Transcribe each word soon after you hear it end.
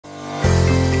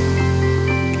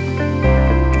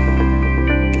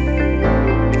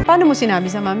Ano mo sinabi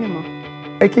sa mami mo?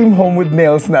 I came home with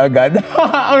nails na agad.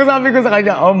 Ang sabi ko sa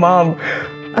kanya, oh ma'am,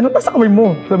 ano ba sa kamay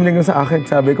mo? Sabi niya sa akin,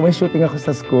 sabi ko, may shooting ako sa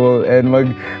school and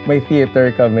may theater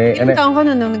kami. Ilang taon ka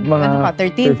nun? Ano ka?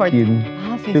 13,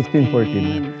 14? 15,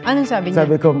 14. Anong sabi niya?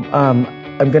 Sabi ko,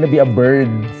 I'm gonna be a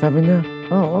bird. Sabi niya,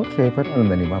 oh, okay. Pero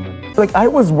ano na ni mama? Like, I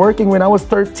was working when I was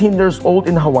 13 years old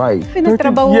in Hawaii.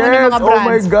 Pinagtrabaho ng mga brands. Oh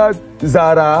my God.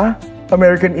 Zara,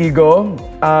 American Eagle,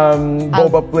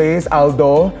 Boba Place,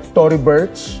 Aldo, Tory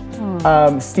Burch,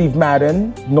 Steve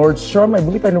Madden, Nordstrom. I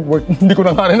believe I worked, hindi ko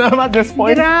na kaya at this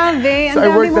point. Grabe, ang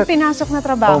dami mo pinasok na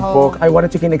trabaho. I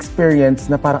wanted to gain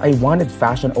experience na parang I wanted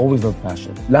fashion, always loved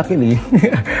fashion. Luckily,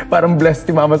 parang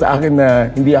blessed si mama sa akin na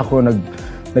hindi ako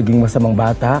naging masamang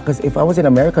bata. Because if I was in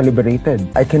America, liberated,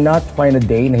 I cannot find a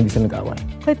day na hindi sila nag-away.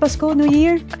 Kay Pasko, New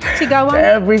Year, sigawan?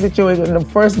 Every situation. The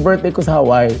first birthday ko sa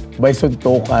Hawaii, by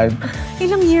suntukan.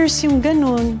 Ilang years yung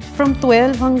ganun? From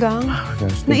 12 hanggang?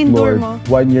 Na-endure mo?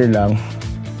 1 year lang.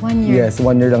 1 year? Yes,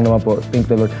 1 year lang naman po. Thank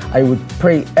the Lord. I would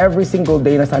pray every single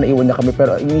day na sana iwan na kami.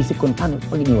 Pero inisip ko, paano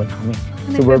pag iniwan na kami?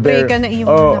 Nagpe-pray ka na iwan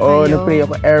na kayo? Nag-pray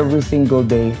ako every single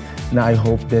day na I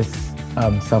hope this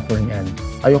suffering ends.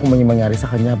 Ayoko man yung mangyari sa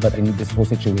kanya, but I need this whole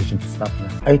situation to stop na.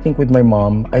 I think with my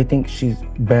mom, I think she's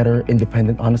better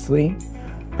independent, honestly.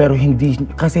 Pero hindi,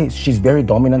 kasi she's very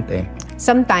dominant eh.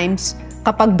 Sometimes,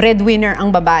 kapag breadwinner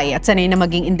ang babae at sanay na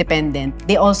maging independent,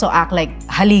 they also act like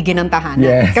haligi ng tahanan.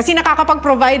 Yes. Kasi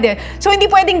nakakapag-provide eh. So hindi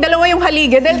pwedeng dalawa yung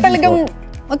haligi dahil talagang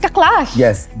magka-clash.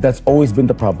 Yes, that's always been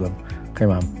the problem kay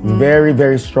ma'am. Very,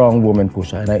 very strong woman po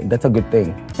siya. And that's a good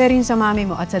thing. Pero yung sa mami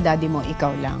mo at sa daddy mo,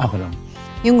 ikaw lang. Ako lang.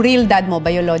 Yung real dad mo,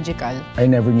 biological. I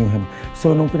never knew him.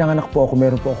 So, nung pinanganak po ako,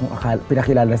 meron po akong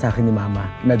pinakilala sa akin ni mama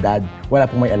na dad. Wala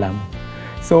pong may alam.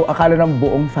 So, akala ng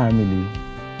buong family,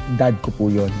 dad ko po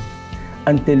yun.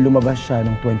 Until lumabas siya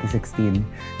noong 2016.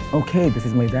 Okay, this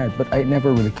is my dad. But I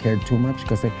never really cared too much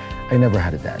kasi I never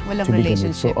had a dad. Walang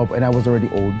relationship. relationship. So, and I was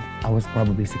already old. I was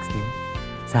probably 16.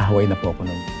 Sa Hawaii na po ako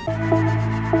noon.